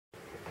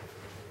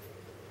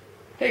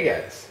Hey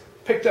guys,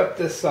 picked up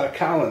this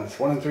Collins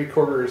 1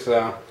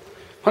 3/4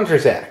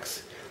 hunter's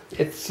axe.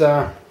 It's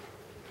a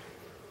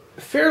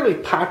fairly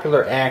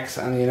popular axe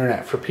on the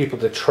internet for people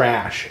to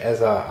trash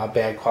as a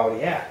bad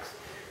quality axe.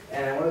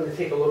 And I wanted to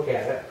take a look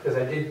at it because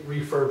I did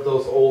refurb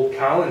those old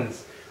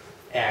Collins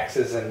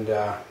axes, and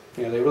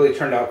they really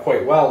turned out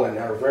quite well and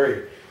are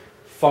very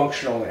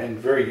functional and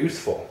very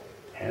useful.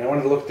 And I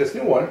wanted to look at this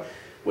new one,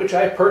 which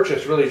I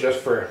purchased really just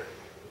for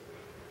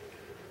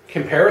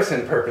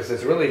comparison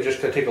purposes, really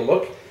just to take a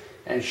look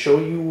and show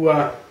you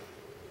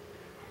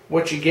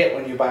what you get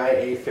when you buy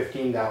a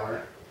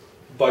 $15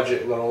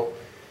 budget little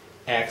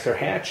axe or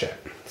hatchet.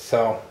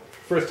 So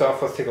first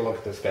off, let's take a look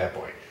at this bad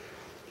boy.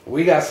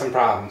 We got some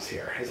problems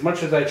here. As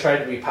much as I tried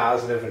to be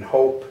positive and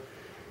hope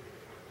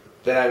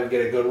that I would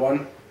get a good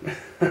one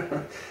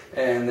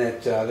and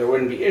that there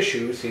wouldn't be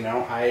issues, there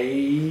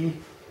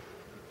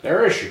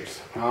are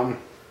issues.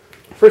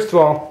 First of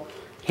all,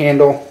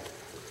 handle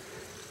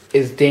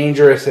is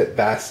dangerous at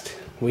best.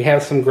 We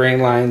have some grain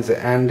lines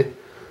that end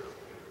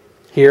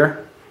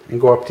here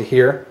and go up to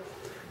here.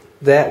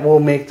 That will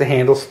make the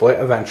handle split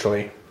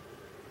eventually.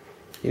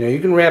 You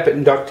can wrap it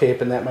in duct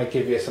tape and that might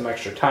give you some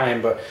extra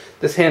time, but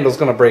this handle's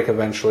going to break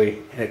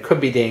eventually and it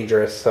could be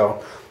dangerous.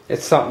 So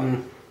it's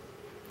something,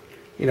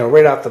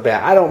 right off the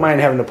bat. I don't mind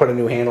having to put a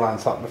new handle on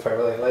something if I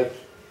really like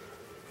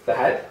the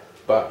head,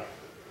 but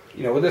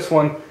with this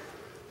one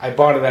I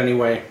bought it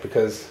anyway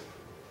because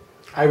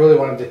I really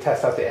wanted to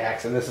test out the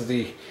axe, and this is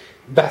the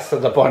best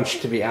of the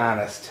bunch, to be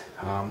honest.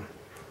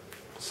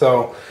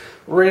 So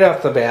right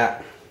off the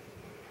bat,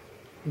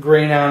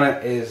 grain on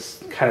it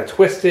is kind of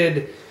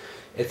twisted.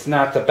 It's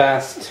not the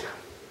best.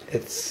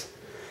 It's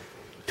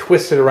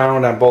twisted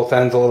around on both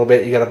ends a little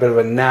bit. You got a bit of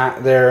a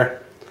knot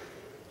there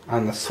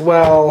on the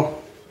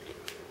swell,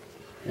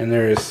 and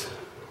there's,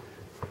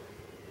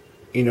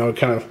 it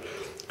kind of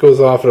goes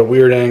off at a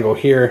weird angle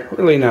here.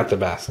 Really not the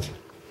best.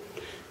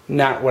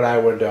 Not what I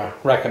would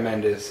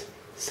recommend is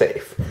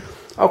safe.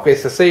 Okay,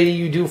 so say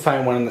you do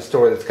find one in the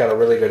store that's got a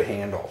really good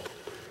handle,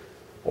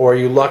 or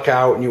you luck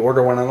out and you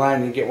order one online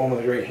and you get one with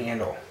a great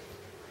handle.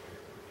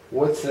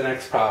 What's the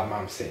next problem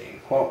I'm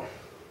seeing? Well,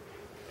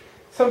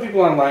 some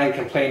people online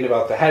complained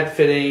about the head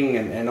fitting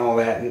and all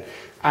that, and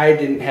I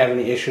didn't have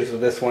any issues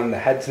with this one. The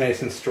head's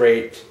nice and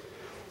straight.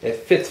 It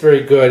fits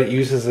very good. It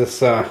uses this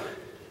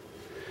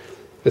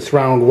this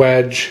round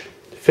wedge.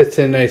 It fits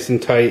in nice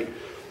and tight.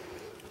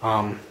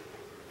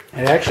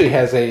 It actually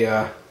has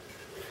a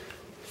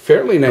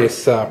fairly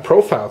nice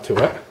profile to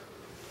it.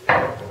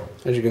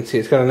 As you can see,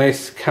 it's got a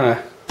nice kind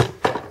of,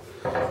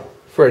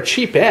 for a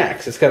cheap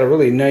axe, it's got a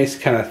really nice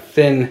kind of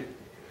thin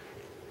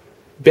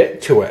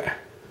bit to it.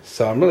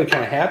 So I'm really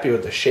kind of happy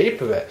with the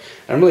shape of it.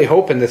 And I'm really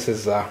hoping this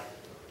is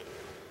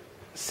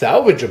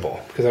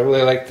salvageable because I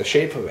really like the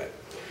shape of it.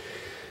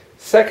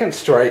 Second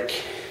strike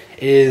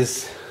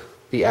is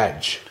the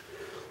edge.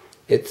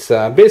 It's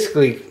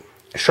basically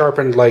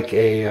sharpened like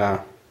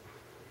a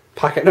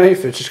pocket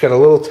knife. It's just got a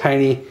little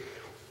tiny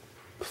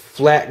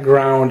flat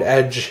ground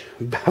edge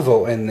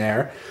bevel in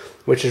there,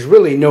 which is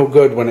really no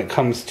good when it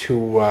comes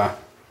to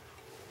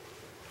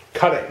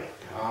cutting.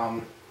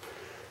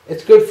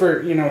 It's good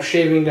for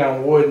shaving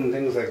down wood and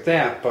things like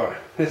that, but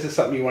this is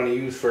something you want to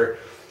use for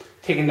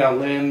taking down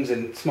limbs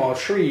and small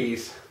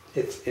trees.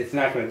 It's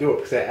not going to do it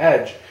because that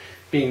edge,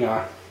 being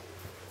a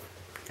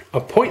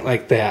point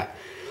like that,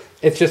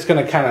 it's just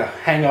going to kind of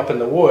hang up in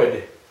the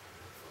wood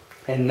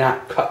and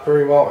not cut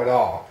very well at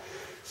all.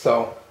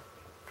 So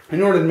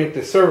in order to make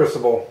this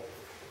serviceable,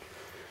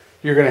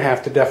 you're going to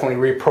have to definitely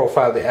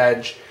reprofile the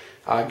edge,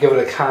 give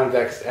it a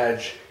convex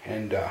edge,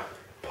 and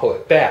pull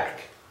it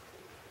back.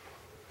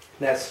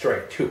 That's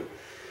strike 2.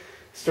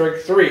 Strike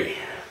 3.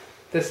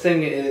 This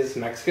thing is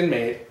Mexican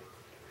made,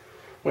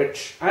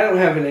 which I don't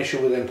have an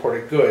issue with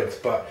imported goods,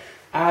 but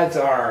odds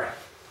are,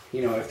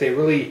 if they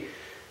really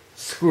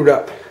screwed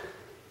up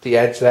the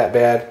edge that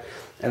bad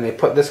and they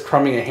put this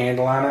crummy a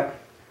handle on it,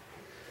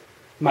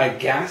 my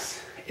guess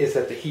is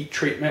that the heat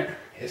treatment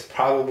is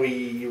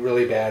probably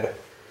really bad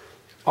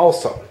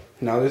also.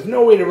 Now, there's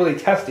no way to really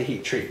test the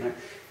heat treatment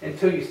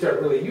until you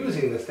start really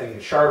using this thing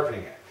and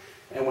sharpening it.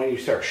 And when you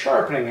start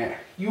sharpening it,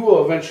 you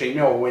will eventually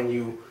know when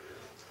you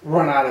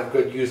run out of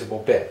good usable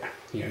bit.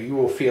 You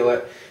will feel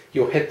it.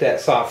 You'll hit that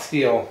soft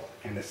steel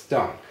and it's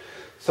done.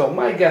 So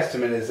my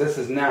guesstimate is this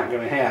is not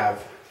going to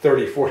have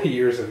 30, 40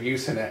 years of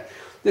use in it.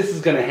 This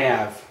is going to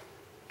have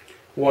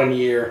 1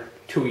 year,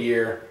 2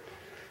 year,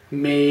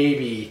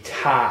 maybe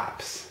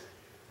tops,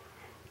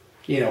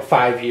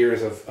 5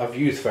 years of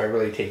use if I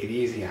really take it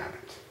easy on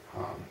it.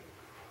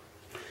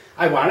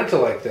 I wanted to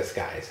like this,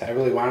 guys. I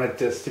really wanted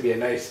this to be a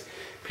nice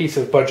piece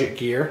of budget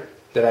gear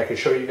that I could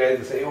show you guys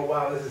and say, oh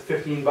wow, this is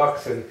 15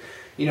 bucks and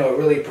it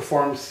really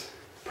performs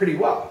pretty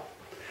well.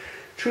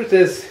 Truth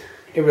is,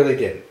 it really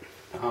didn't.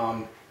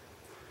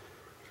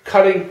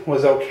 Cutting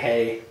was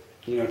okay,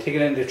 taking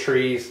it into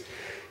trees.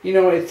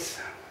 It's,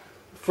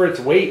 for its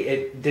weight,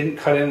 it didn't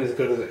cut in as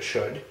good as it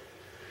should.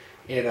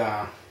 It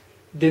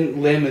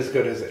didn't limb as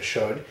good as it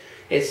should.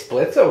 It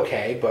splits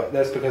okay, but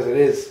that's because it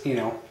is,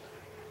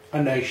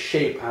 a nice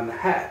shape on the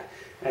head.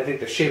 And I think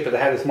the shape of the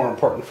head is more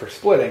important for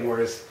splitting,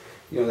 whereas,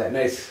 you know, that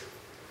nice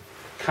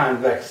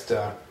convex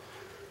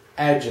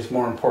edge is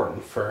more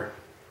important for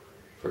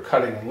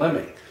cutting and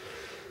limbing.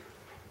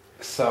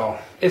 So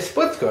it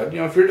splits good. You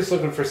know, if you're just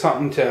looking for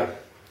something to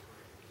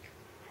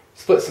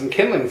split some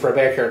kindling for a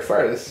backyard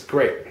fire, this is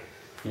great.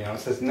 You know,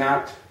 this is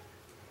not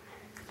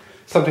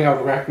something I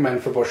would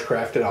recommend for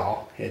bushcraft at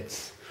all.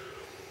 It's,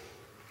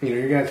 you know,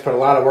 you're going to have to put a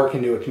lot of work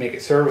into it to make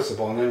it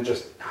serviceable, and then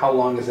just how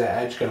long is that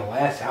edge going to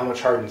last? How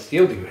much hardened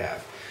steel do you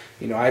have?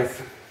 You know,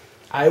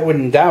 I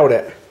wouldn't doubt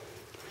it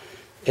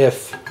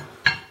if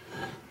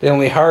they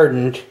only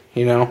hardened,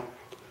 you know,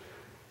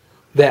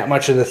 that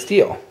much of the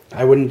steel.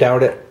 I wouldn't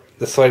doubt it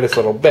the slightest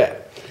little bit.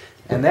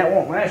 And that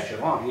won't last you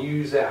long. You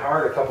use that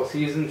hard a couple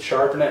seasons,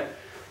 sharpen it,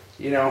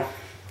 you know,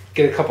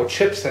 get a couple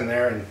chips in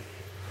there, and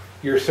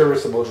your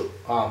serviceable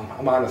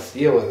amount of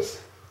steel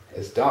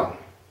is done.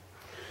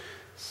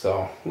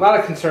 So a lot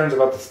of concerns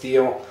about the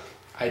steel.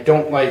 I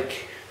don't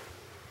like,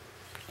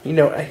 you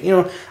know,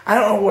 I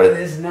don't know what it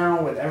is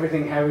now with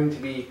everything having to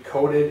be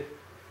coated.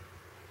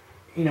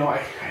 You know,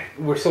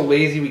 we're so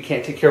lazy we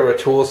can't take care of our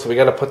tools, so we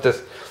got to put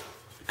this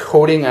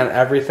coating on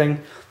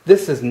everything.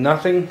 This is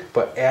nothing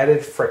but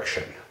added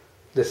friction.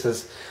 This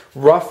is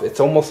rough. It's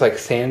almost like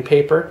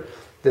sandpaper.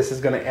 This is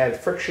going to add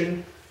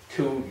friction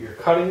to your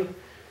cutting,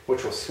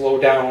 which will slow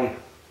down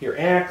your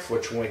axe,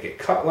 which will make it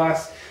cut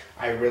less.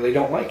 I really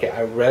don't like it.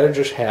 I'd rather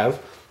just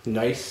have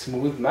nice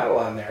smooth metal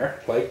on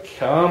there, like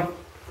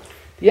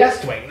the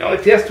Estwing. No,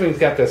 like the Estwing's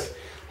got this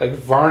like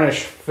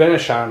varnish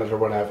finish on it or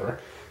whatever,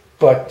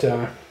 but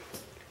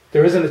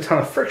there isn't a ton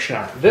of friction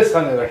on it. This,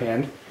 on the other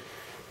hand,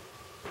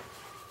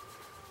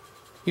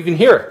 you can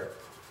hear it.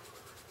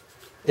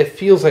 It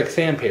feels like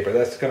sandpaper.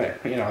 That's gonna,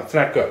 you know, it's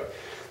not good.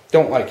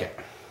 Don't like it.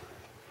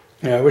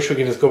 You know, I wish we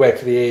could just go back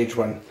to the age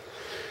when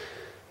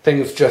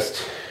things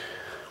just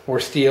were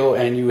steel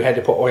and you had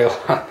to put oil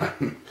on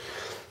them.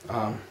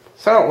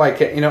 So I don't like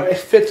it. You know, it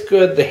fits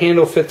good. The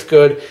handle fits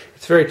good.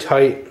 It's very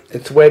tight.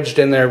 It's wedged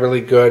in there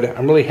really good.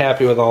 I'm really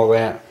happy with all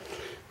that.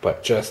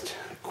 But just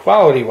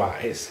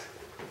quality-wise,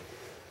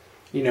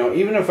 you know,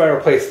 even if I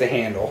replace the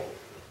handle,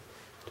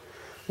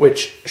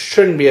 which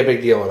shouldn't be a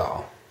big deal at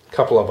all, a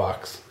couple of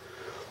bucks.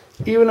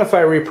 Even if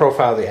I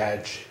reprofile the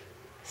edge,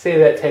 say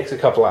that takes a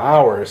couple of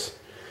hours,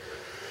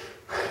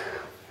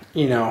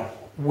 you know,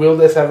 will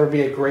this ever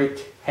be a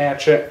great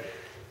hatchet?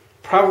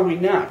 Probably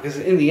not, because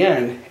in the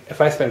end,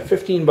 if I spend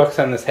 15 bucks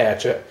on this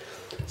hatchet,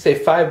 say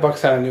 5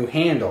 bucks on a new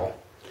handle,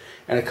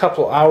 and a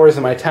couple hours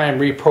of my time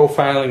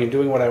reprofiling and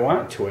doing what I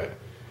want to it,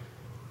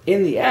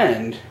 in the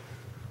end,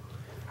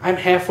 I'm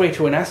halfway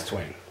to an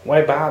Estwing.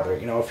 Why bother?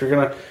 You know, if you're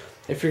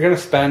gonna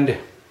spend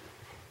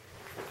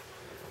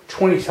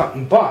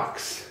 20-something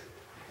bucks,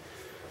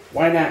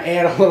 why not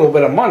add a little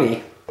bit of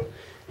money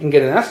and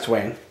get an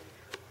Estwing,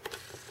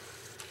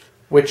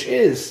 which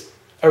is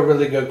a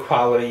really good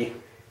quality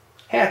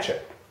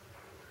hatchet.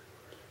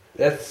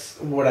 That's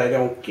what I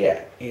don't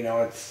get. You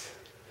know, it's,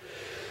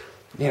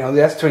 you know, the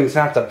Estwing's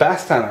not the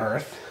best on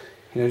earth.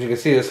 You know, as you can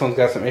see, this one's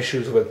got some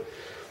issues with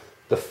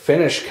the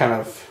finish, kind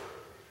of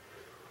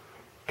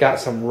got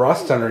some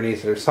rust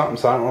underneath it or something.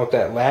 So I don't know if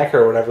that lacquer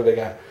or whatever, they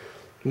got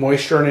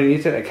moisture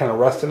underneath it. It kind of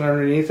rusted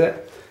underneath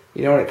it.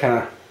 You know, and it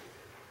kind of,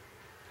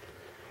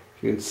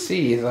 you can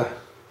see the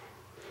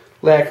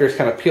lacquer's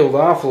kind of peeled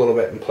off a little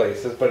bit in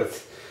places, but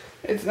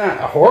it's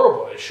not a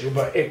horrible issue,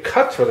 but it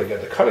cuts really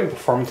good. The cutting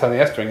performance on the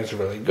Estwing is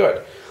really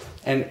good,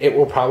 and it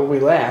will probably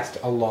last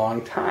a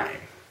long time.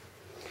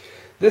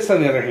 This,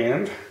 on the other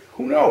hand,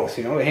 who knows?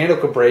 You know, the handle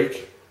could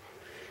break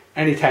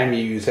anytime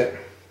you use it.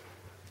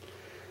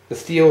 The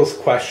steel is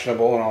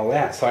questionable and all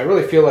that. So I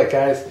really feel like,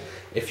 guys,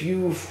 if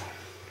you're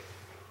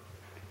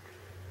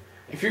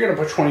going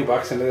to put 20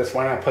 bucks into this,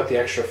 why not put the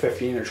extra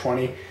 15 or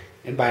 20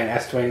 and buy an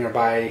Estwing or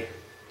buy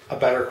a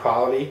better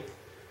quality?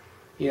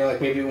 You know,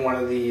 like maybe one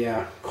of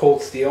the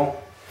cold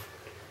steel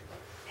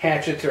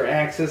hatchets or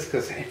axes,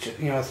 because,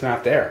 you know, it's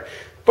not there.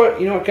 But,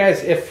 you know what,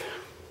 guys, if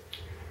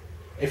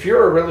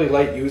you're a really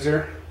light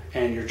user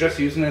and you're just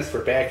using this for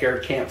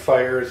backyard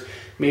campfires,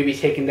 maybe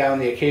taking down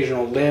the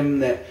occasional limb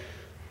that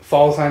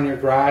falls on your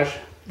garage,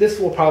 this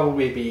will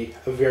probably be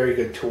a very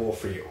good tool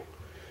for you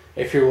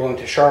if you're willing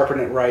to sharpen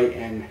it right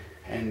and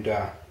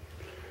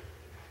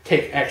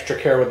take extra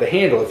care with the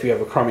handle if you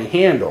have a crummy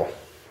handle.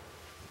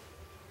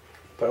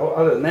 But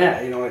other than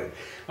that, you know, it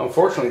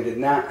unfortunately did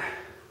not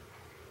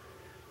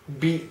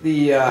beat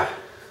the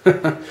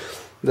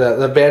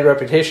the bad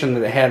reputation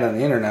that it had on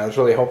the internet. I was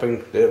really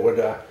hoping that it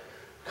would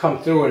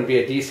come through and be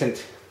a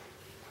decent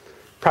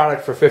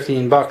product for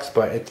 15 bucks,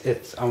 but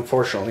it's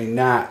unfortunately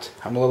not.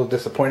 I'm a little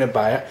disappointed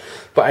by it,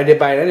 but I did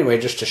buy it anyway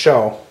just to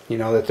show, you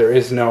know, that there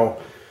is no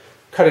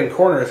cutting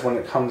corners when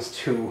it comes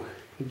to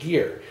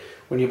gear.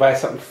 When you buy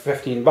something for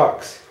 15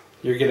 bucks,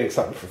 you're getting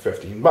something for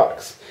 15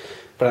 bucks.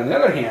 But on the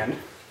other hand,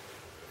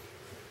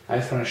 I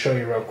just want to show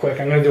you real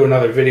quick. I'm going to do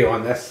another video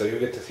on this, so you'll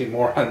get to see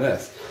more on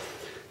this.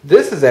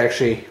 This is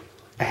actually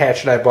a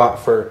hatchet I bought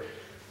for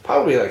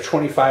probably like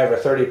 25 or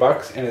 30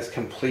 bucks, and it's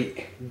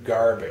complete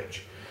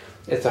garbage.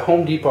 It's a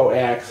Home Depot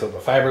axe with a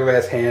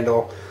fiberglass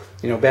handle.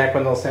 You know, back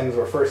when those things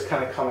were first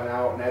kind of coming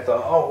out, and I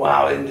thought, oh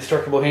wow,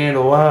 indestructible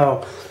handle,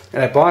 wow.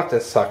 And I bought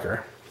this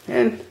sucker.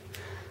 And,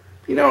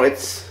 you know,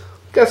 it's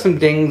got some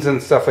dings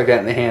and stuff like that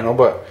in the handle,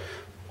 but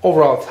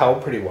overall it's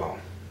held pretty well.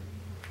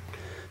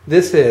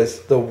 This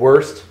is the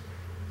worst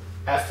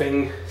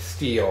effing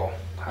steel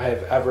I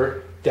have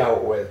ever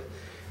dealt with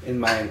in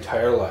my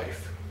entire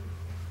life.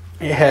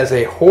 It has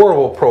a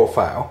horrible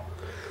profile.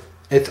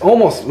 It's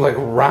almost like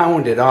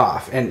rounded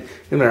off, and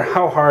no matter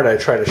how hard I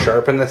try to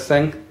sharpen this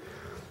thing,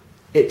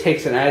 it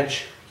takes an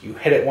edge, you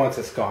hit it once,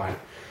 it's gone.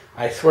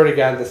 I swear to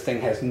God, this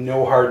thing has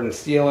no hardened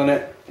steel in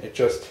it. It's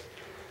just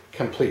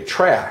complete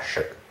trash.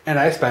 And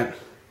I spent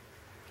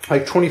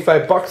like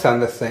 25 bucks on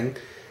this thing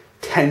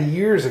 10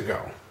 years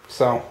ago.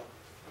 So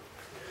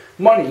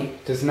money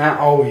does not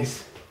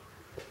always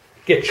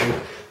get you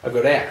a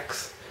good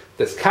axe.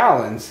 This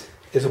Collins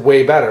is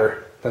way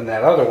better than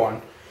that other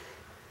one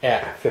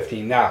at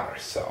 $15.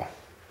 So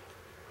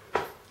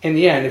in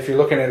the end, if you're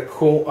looking at a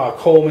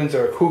Coleman's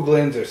or a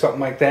Kugelins or something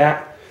like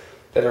that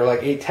are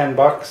like $8-10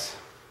 bucks,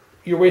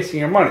 you're wasting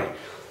your money.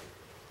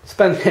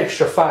 Spend the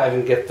extra $5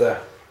 and get the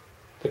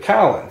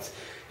Collins.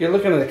 You're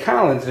looking at the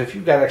Collins, and if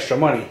you've got extra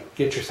money,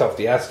 get yourself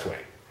the S-Twing.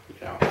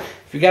 You know,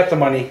 if you got the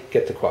money,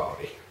 get the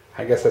quality.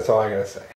 I guess that's all I gotta say.